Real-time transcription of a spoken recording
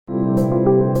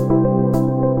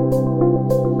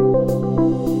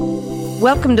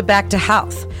Welcome to Back to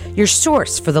Health, your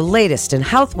source for the latest in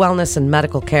health, wellness, and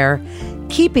medical care,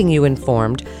 keeping you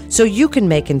informed so you can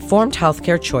make informed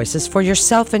healthcare choices for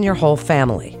yourself and your whole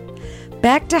family.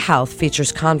 Back to Health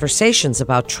features conversations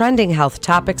about trending health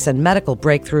topics and medical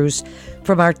breakthroughs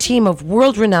from our team of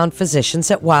world-renowned physicians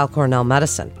at Weill Cornell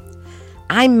Medicine.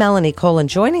 I'm Melanie Cole, and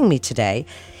joining me today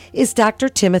is Dr.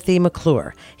 Timothy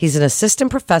McClure. He's an assistant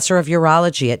professor of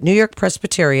urology at New York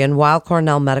Presbyterian Weill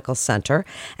Cornell Medical Center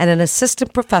and an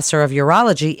assistant professor of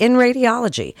urology in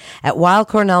radiology at Weill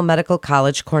Cornell Medical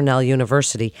College, Cornell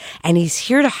University. And he's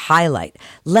here to highlight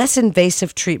less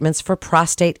invasive treatments for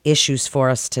prostate issues for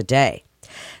us today.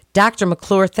 Dr.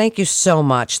 McClure, thank you so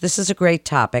much. This is a great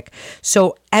topic.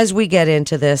 So as we get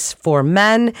into this, for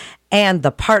men and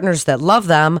the partners that love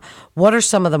them, what are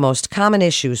some of the most common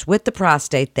issues with the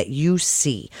prostate that you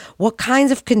see? What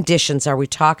kinds of conditions are we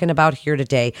talking about here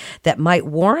today that might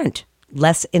warrant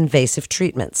less invasive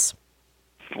treatments?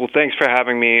 Well, thanks for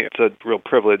having me. It's a real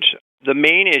privilege. The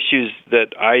main issues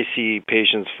that I see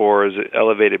patients for is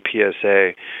elevated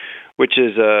PSA, which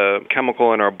is a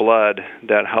chemical in our blood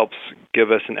that helps give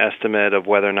us an estimate of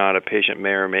whether or not a patient may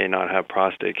or may not have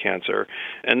prostate cancer.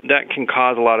 And that can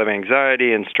cause a lot of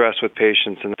anxiety and stress with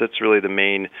patients, and that's really the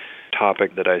main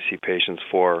topic that I see patients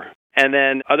for. And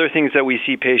then other things that we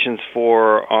see patients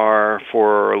for are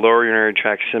for lower urinary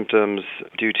tract symptoms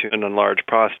due to an enlarged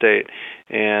prostate.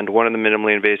 And one of the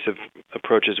minimally invasive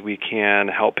approaches we can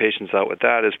help patients out with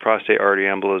that is prostate artery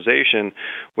embolization,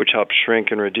 which helps shrink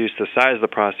and reduce the size of the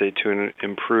prostate to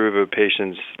improve a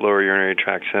patient's lower urinary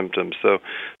tract symptoms. So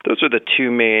those are the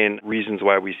two main reasons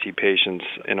why we see patients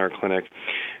in our clinic.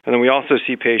 And then we also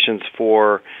see patients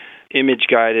for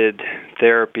image-guided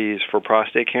therapies for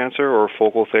prostate cancer or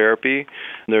focal therapy.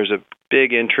 There's a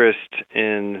big interest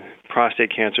in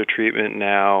prostate cancer treatment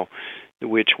now,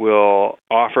 which will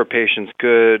offer patients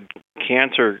good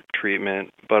cancer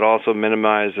treatment, but also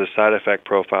minimize the side effect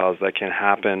profiles that can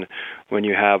happen when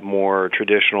you have more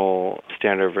traditional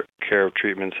standard of care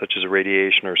treatments such as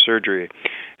radiation or surgery.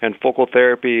 And focal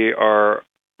therapy are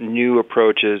new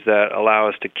approaches that allow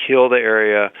us to kill the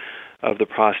area of the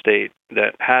prostate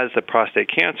that has the prostate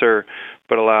cancer,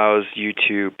 but allows you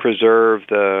to preserve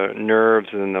the nerves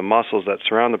and the muscles that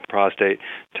surround the prostate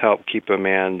to help keep a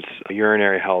man's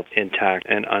urinary health intact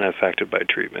and unaffected by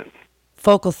treatment.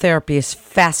 Focal therapy is a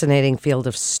fascinating field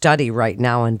of study right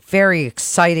now and very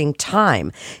exciting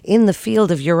time in the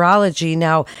field of urology.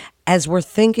 Now, as we're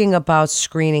thinking about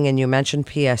screening, and you mentioned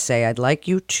PSA, I'd like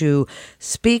you to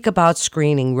speak about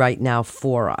screening right now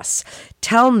for us.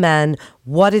 Tell men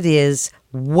what it is,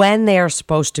 when they are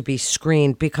supposed to be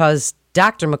screened, because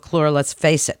Dr. McClure, let's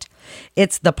face it,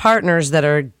 it's the partners that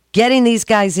are getting these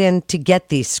guys in to get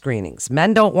these screenings.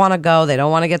 Men don't want to go. They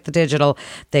don't want to get the digital.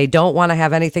 They don't want to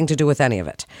have anything to do with any of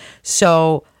it.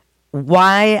 So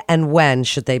why and when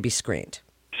should they be screened?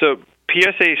 So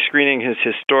PSA screening has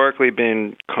historically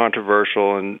been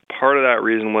controversial, and part of that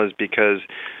reason was because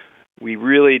we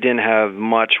really didn't have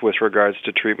much with regards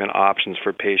to treatment options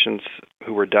for patients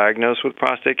who were diagnosed with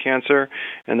prostate cancer,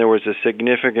 and there was a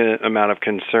significant amount of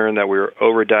concern that we were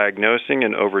overdiagnosing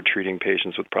and overtreating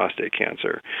patients with prostate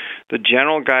cancer. The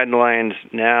general guidelines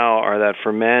now are that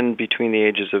for men between the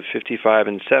ages of 55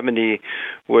 and 70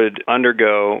 would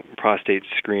undergo prostate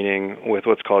screening with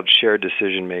what's called shared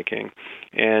decision-making.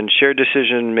 And shared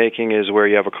decision-making is where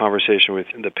you have a conversation with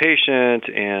the patient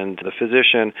and the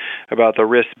physician about the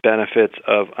risk-benefits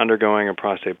of undergoing a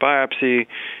prostate biopsy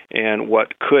and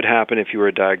what could happen if you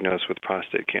were diagnosed with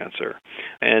prostate cancer.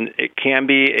 And it can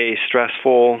be a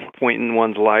stressful point in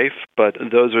one's life, but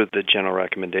those are the general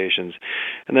recommendations.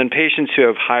 And then patients who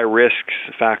have high risk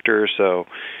factors, so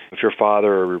if your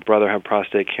father or your brother have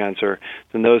prostate cancer,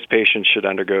 then those patients should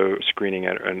undergo screening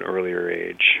at an earlier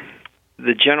age.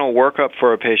 The general workup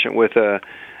for a patient with a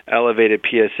elevated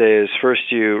PSA is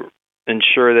first you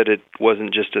ensure that it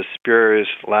wasn't just a spurious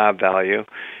lab value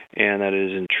and that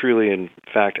it is truly, in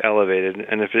fact, elevated.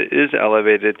 And if it is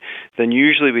elevated, then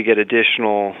usually we get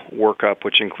additional workup,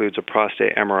 which includes a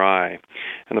prostate MRI.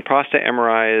 And the prostate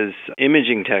MRI is an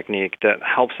imaging technique that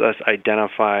helps us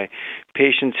identify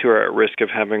patients who are at risk of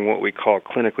having what we call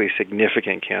clinically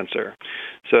significant cancer.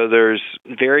 So there's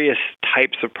various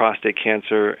types of prostate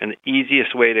cancer, and the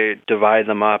easiest way to divide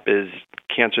them up is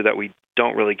cancer that we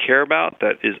don't really care about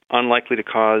that is unlikely to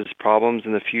cause problems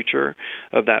in the future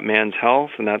of that man's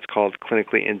health, and that's called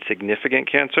clinically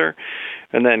insignificant cancer.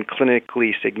 And then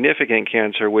clinically significant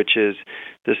cancer, which is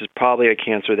this is probably a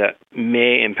cancer that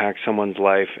may impact someone's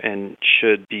life and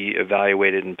should be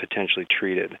evaluated and potentially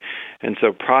treated. And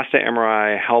so prostate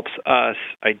MRI helps us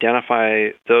identify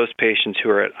those patients who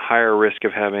are at higher risk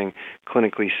of having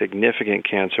clinically significant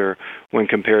cancer when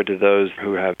compared to those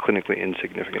who have clinically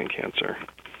insignificant cancer.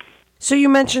 So you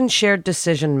mentioned shared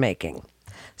decision making.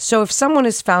 So if someone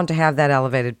is found to have that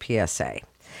elevated PSA,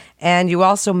 and you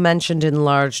also mentioned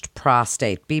enlarged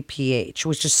prostate, BPH,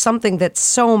 which is something that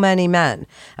so many men,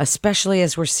 especially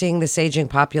as we're seeing this aging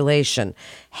population,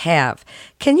 have.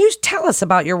 Can you tell us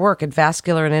about your work in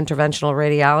vascular and interventional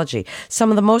radiology?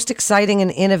 Some of the most exciting and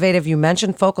innovative, you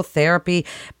mentioned focal therapy,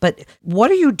 but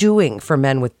what are you doing for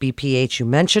men with BPH? You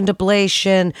mentioned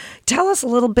ablation. Tell us a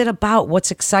little bit about what's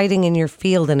exciting in your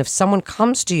field, and if someone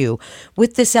comes to you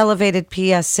with this elevated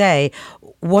PSA,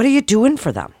 what are you doing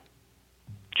for them?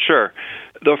 Sure.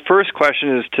 The first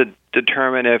question is to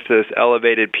determine if this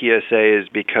elevated PSA is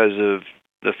because of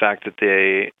the fact that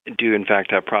they do in fact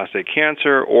have prostate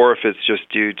cancer or if it's just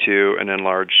due to an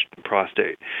enlarged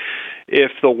prostate.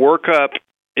 If the workup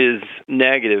is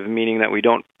negative, meaning that we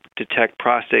don't detect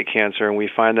prostate cancer and we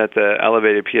find that the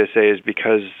elevated PSA is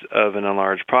because of an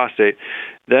enlarged prostate,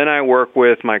 then I work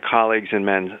with my colleagues in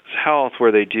Men's Health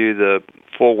where they do the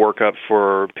full workup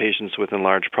for patients with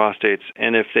enlarged prostates.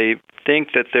 And if they think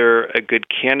that they're a good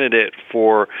candidate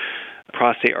for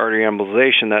prostate artery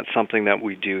embolization, that's something that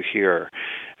we do here.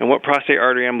 And what prostate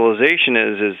artery embolization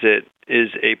is it is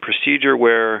a procedure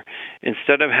where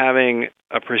instead of having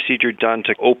a procedure done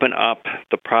to open up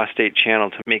the prostate channel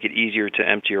to make it easier to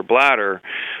empty your bladder,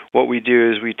 what we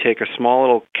do is we take a small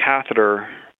little catheter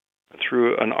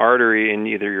through an artery in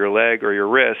either your leg or your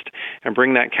wrist and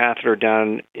bring that catheter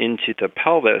down into the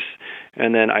pelvis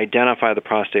and then identify the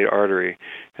prostate artery.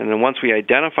 And then once we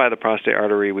identify the prostate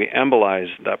artery, we embolize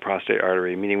that prostate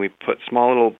artery, meaning we put small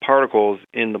little particles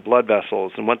in the blood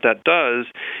vessels. And what that does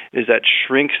is that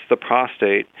shrinks the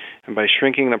prostate. And by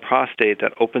shrinking the prostate,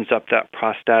 that opens up that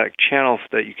prostatic channel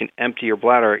so that you can empty your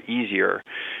bladder easier.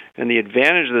 And the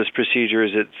advantage of this procedure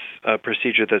is it's a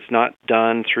procedure that's not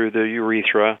done through the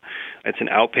urethra. It's an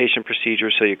outpatient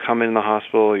procedure, so you come in the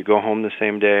hospital, you go home the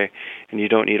same day, and you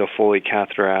don't need a Foley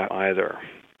catheter either.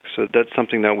 So that's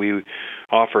something that we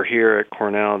offer here at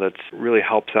Cornell that really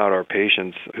helps out our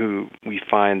patients who we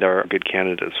find are good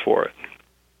candidates for it.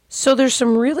 So there's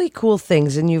some really cool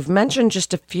things, and you've mentioned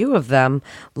just a few of them,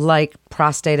 like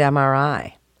prostate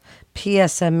MRI,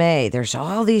 PSMA. There's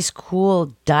all these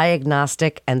cool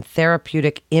diagnostic and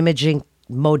therapeutic imaging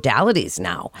modalities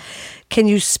now. Can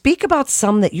you speak about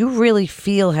some that you really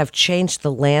feel have changed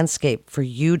the landscape for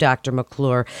you, Dr.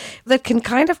 McClure, that can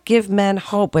kind of give men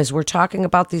hope as we're talking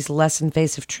about these less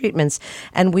invasive treatments?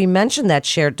 And we mentioned that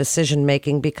shared decision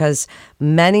making because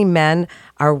many men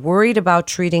are worried about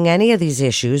treating any of these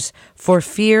issues for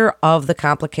fear of the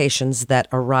complications that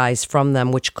arise from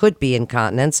them, which could be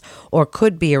incontinence or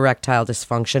could be erectile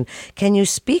dysfunction. Can you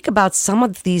speak about some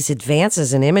of these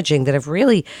advances in imaging that have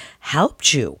really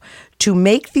helped you to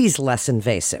make these less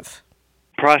invasive?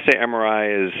 Prostate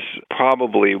MRI has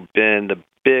probably been the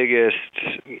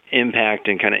biggest impact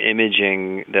in kind of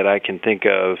imaging that I can think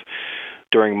of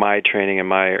during my training and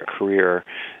my career.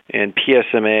 And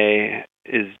PSMA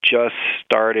is just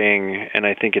starting, and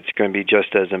I think it's going to be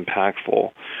just as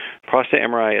impactful. Prostate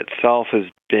MRI itself has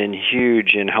been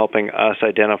huge in helping us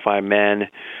identify men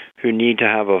who need to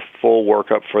have a full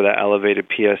workup for that elevated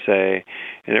PSA,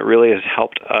 and it really has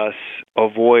helped us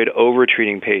avoid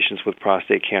overtreating patients with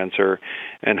prostate cancer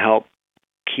and help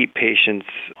keep patients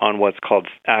on what's called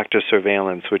active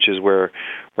surveillance, which is where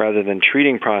rather than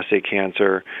treating prostate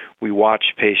cancer, we watch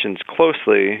patients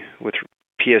closely with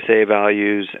PSA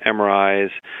values, MRIs,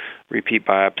 repeat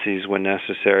biopsies when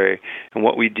necessary. And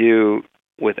what we do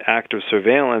with active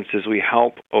surveillance is we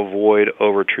help avoid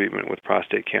overtreatment with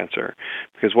prostate cancer.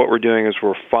 Because what we're doing is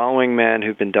we're following men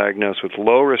who've been diagnosed with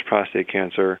low-risk prostate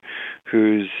cancer,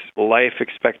 whose life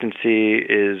expectancy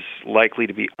is likely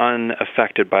to be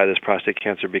unaffected by this prostate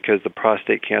cancer because the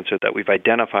prostate cancer that we've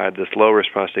identified, this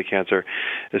low-risk prostate cancer,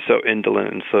 is so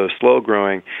indolent and so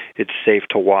slow-growing, it's safe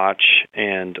to watch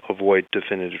and avoid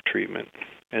definitive treatment.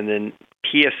 And then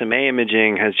PSMA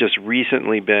imaging has just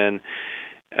recently been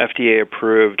FDA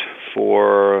approved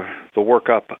for the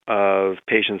workup of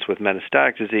patients with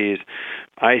metastatic disease.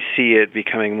 I see it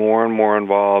becoming more and more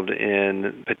involved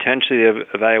in potentially the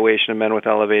evaluation of men with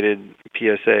elevated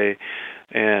PSA,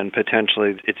 and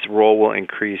potentially its role will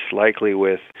increase likely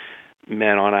with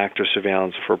men on active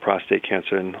surveillance for prostate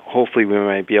cancer, and hopefully we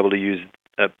might be able to use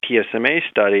a PSMA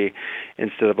study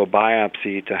instead of a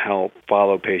biopsy to help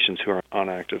follow patients who are on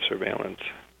active surveillance.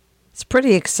 It's a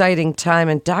pretty exciting time.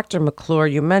 And Dr. McClure,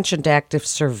 you mentioned active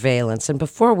surveillance. And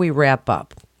before we wrap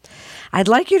up, I'd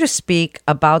like you to speak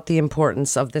about the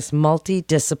importance of this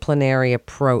multidisciplinary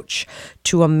approach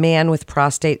to a man with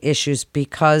prostate issues,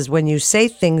 because when you say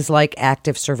things like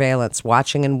active surveillance,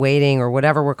 watching and waiting, or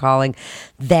whatever we're calling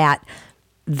that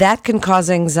can cause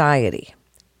anxiety.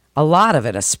 A lot of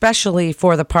it, especially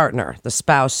for the partner, the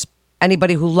spouse,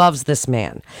 anybody who loves this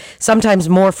man, sometimes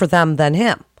more for them than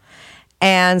him.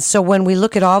 And so when we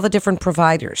look at all the different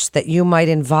providers that you might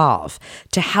involve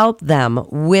to help them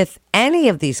with any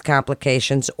of these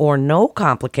complications or no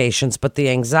complications, but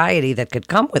the anxiety that could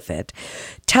come with it,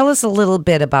 tell us a little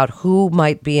bit about who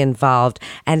might be involved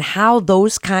and how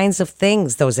those kinds of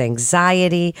things, those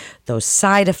anxiety, those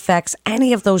side effects,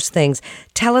 any of those things,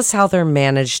 tell us how they're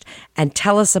managed and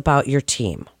tell us about your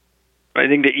team. I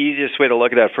think the easiest way to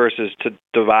look at that first is to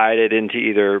divide it into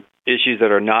either issues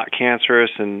that are not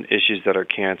cancerous and issues that are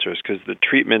cancerous, because the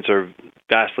treatments are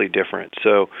vastly different.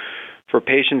 So for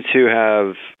patients who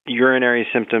have urinary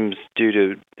symptoms due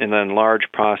to an enlarged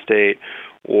prostate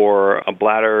or a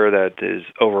bladder that is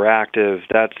overactive,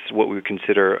 that's what we would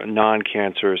consider a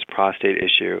non-cancerous prostate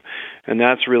issue. And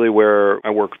that's really where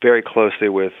I work very closely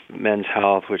with Men's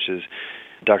Health, which is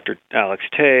Dr. Alex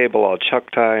Tay, Bilal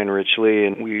Chuktai, and Rich Lee,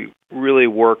 and we really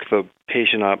work the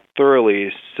patient up thoroughly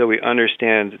so we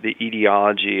understand the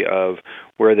etiology of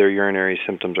where their urinary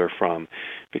symptoms are from.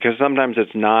 Because sometimes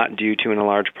it's not due to an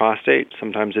enlarged prostate,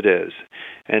 sometimes it is.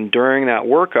 And during that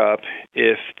workup,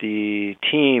 if the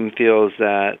team feels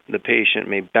that the patient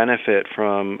may benefit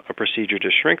from a procedure to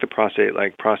shrink the prostate,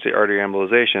 like prostate artery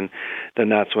embolization, then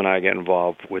that's when I get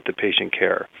involved with the patient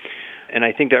care. And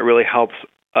I think that really helps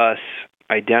us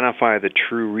identify the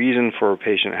true reason for a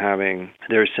patient having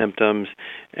their symptoms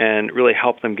and really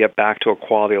help them get back to a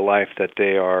quality of life that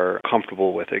they are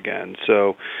comfortable with again.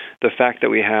 So the fact that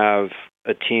we have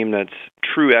a team that's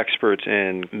true experts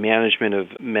in management of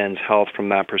men's health from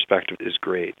that perspective is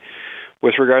great.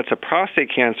 With regards to prostate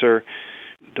cancer,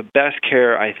 the best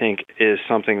care, I think, is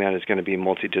something that is going to be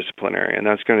multidisciplinary, and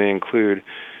that's going to include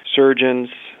surgeons.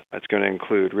 It's going to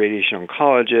include radiation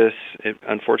oncologists. It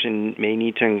unfortunately may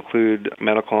need to include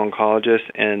medical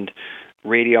oncologists and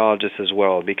radiologists as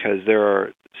well, because there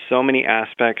are so many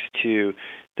aspects to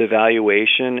the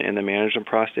evaluation and the management of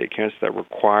prostate cancer that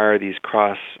require these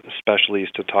cross specialties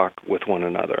to talk with one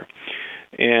another.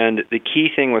 And the key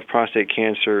thing with prostate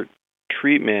cancer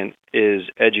treatment is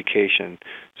education.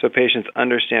 So patients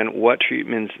understand what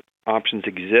treatments options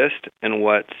exist and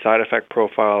what side effect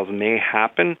profiles may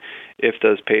happen if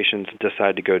those patients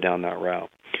decide to go down that route.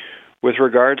 With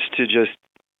regards to just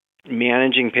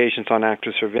managing patients on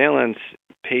active surveillance,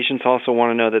 patients also want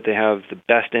to know that they have the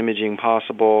best imaging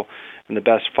possible and the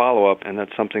best follow-up, and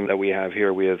that's something that we have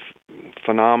here. We have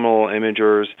phenomenal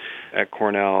imagers at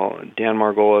Cornell. Dan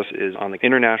Margolis is on the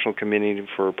International Committee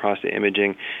for Prostate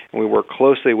Imaging, and we work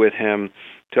closely with him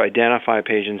to identify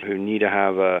patients who need to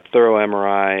have a thorough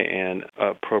MRI and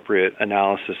appropriate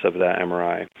analysis of that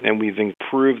MRI. And we've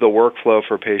improved the workflow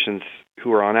for patients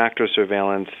who are on active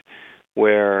surveillance,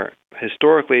 where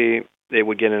historically they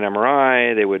would get an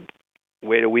MRI, they would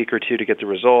wait a week or two to get the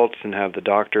results and have the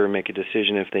doctor make a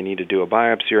decision if they need to do a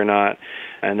biopsy or not,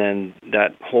 and then that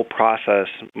whole process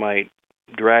might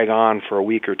drag on for a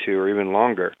week or two or even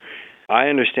longer. I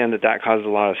understand that that causes a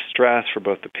lot of stress for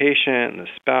both the patient and the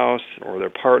spouse or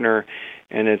their partner,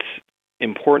 and it's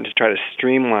important to try to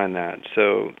streamline that.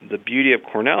 So the beauty of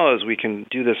Cornell is we can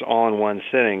do this all in one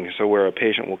sitting, so where a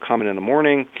patient will come in the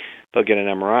morning, they'll get an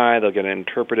MRI, they'll get it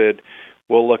interpreted,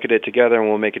 we'll look at it together, and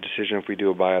we'll make a decision if we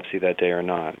do a biopsy that day or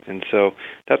not. And so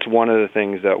that's one of the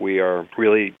things that we are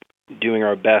really doing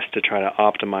our best to try to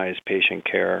optimize patient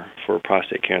care for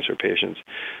prostate cancer patients.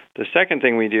 The second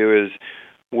thing we do is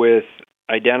with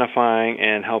identifying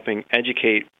and helping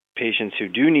educate patients who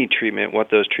do need treatment,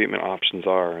 what those treatment options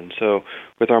are. And so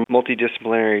with our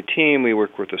multidisciplinary team, we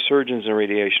work with the surgeons and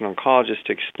radiation oncologists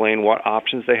to explain what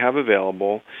options they have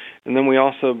available. And then we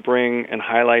also bring and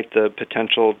highlight the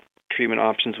potential treatment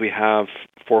options we have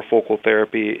for focal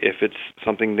therapy if it's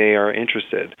something they are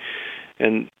interested.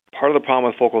 And part of the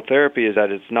problem with focal therapy is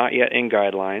that it's not yet in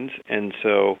guidelines, and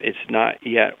so it's not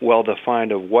yet well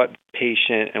defined of what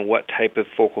patient and what type of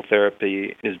focal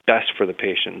therapy is best for the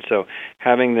patient. So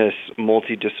having this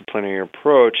multidisciplinary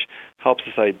approach helps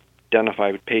us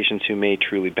identify patients who may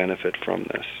truly benefit from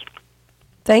this.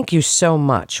 Thank you so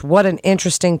much. What an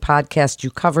interesting podcast. You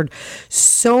covered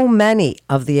so many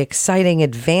of the exciting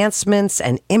advancements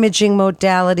and imaging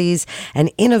modalities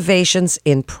and innovations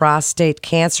in prostate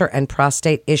cancer and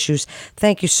prostate issues.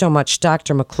 Thank you so much,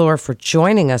 Dr. McClure, for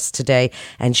joining us today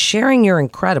and sharing your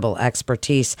incredible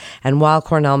expertise. And Weill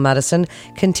Cornell Medicine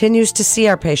continues to see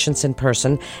our patients in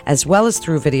person as well as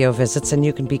through video visits, and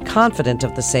you can be confident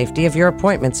of the safety of your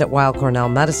appointments at Weill Cornell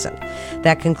Medicine.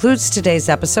 That concludes today's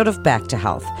episode of Back to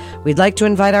Health. We'd like to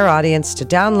invite our audience to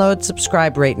download,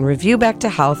 subscribe, rate, and review Back to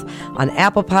Health on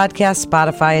Apple Podcasts,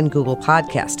 Spotify, and Google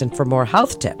Podcasts. And for more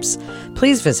health tips,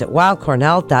 please visit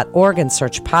weillcornell.org and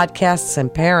search podcasts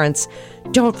and parents.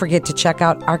 Don't forget to check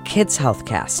out our Kids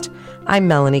Healthcast. I'm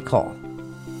Melanie Cole.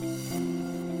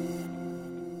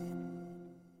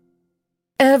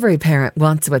 Every parent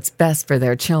wants what's best for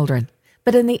their children.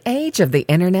 But in the age of the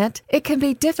internet, it can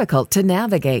be difficult to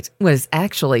navigate what is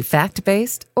actually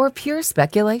fact-based or pure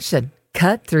speculation.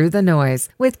 Cut through the noise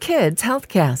with Kids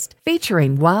Healthcast,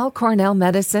 featuring Weill Cornell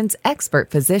Medicine's expert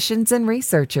physicians and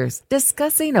researchers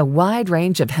discussing a wide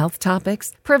range of health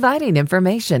topics, providing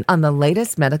information on the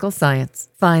latest medical science.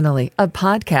 Finally, a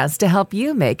podcast to help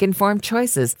you make informed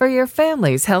choices for your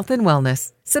family's health and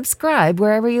wellness. Subscribe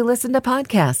wherever you listen to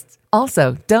podcasts.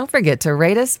 Also, don't forget to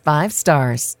rate us 5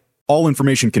 stars. All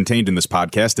information contained in this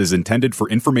podcast is intended for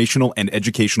informational and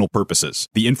educational purposes.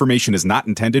 The information is not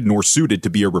intended nor suited to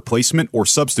be a replacement or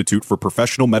substitute for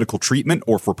professional medical treatment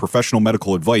or for professional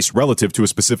medical advice relative to a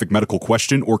specific medical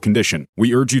question or condition.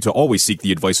 We urge you to always seek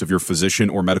the advice of your physician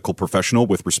or medical professional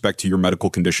with respect to your medical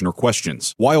condition or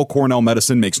questions. Weill Cornell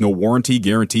Medicine makes no warranty,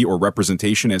 guarantee, or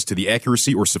representation as to the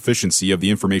accuracy or sufficiency of the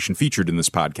information featured in this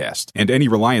podcast, and any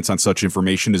reliance on such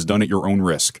information is done at your own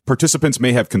risk. Participants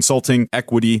may have consulting,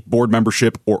 equity, board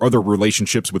membership, or other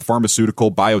relationships with pharmaceutical,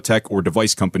 biotech, or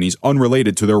device companies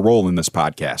unrelated to their role in this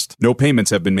podcast. No payments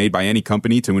have been made by any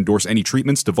company to endorse any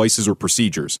treatments, devices, or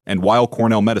procedures, and Weill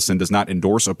Cornell Medicine does not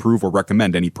endorse, approve, or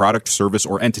recommend any product, service,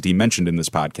 or entity mentioned in this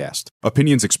podcast.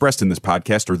 Opinions expressed in this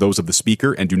podcast are those of the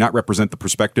speaker and do not represent the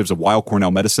perspectives of Weill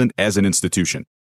Cornell Medicine as an institution.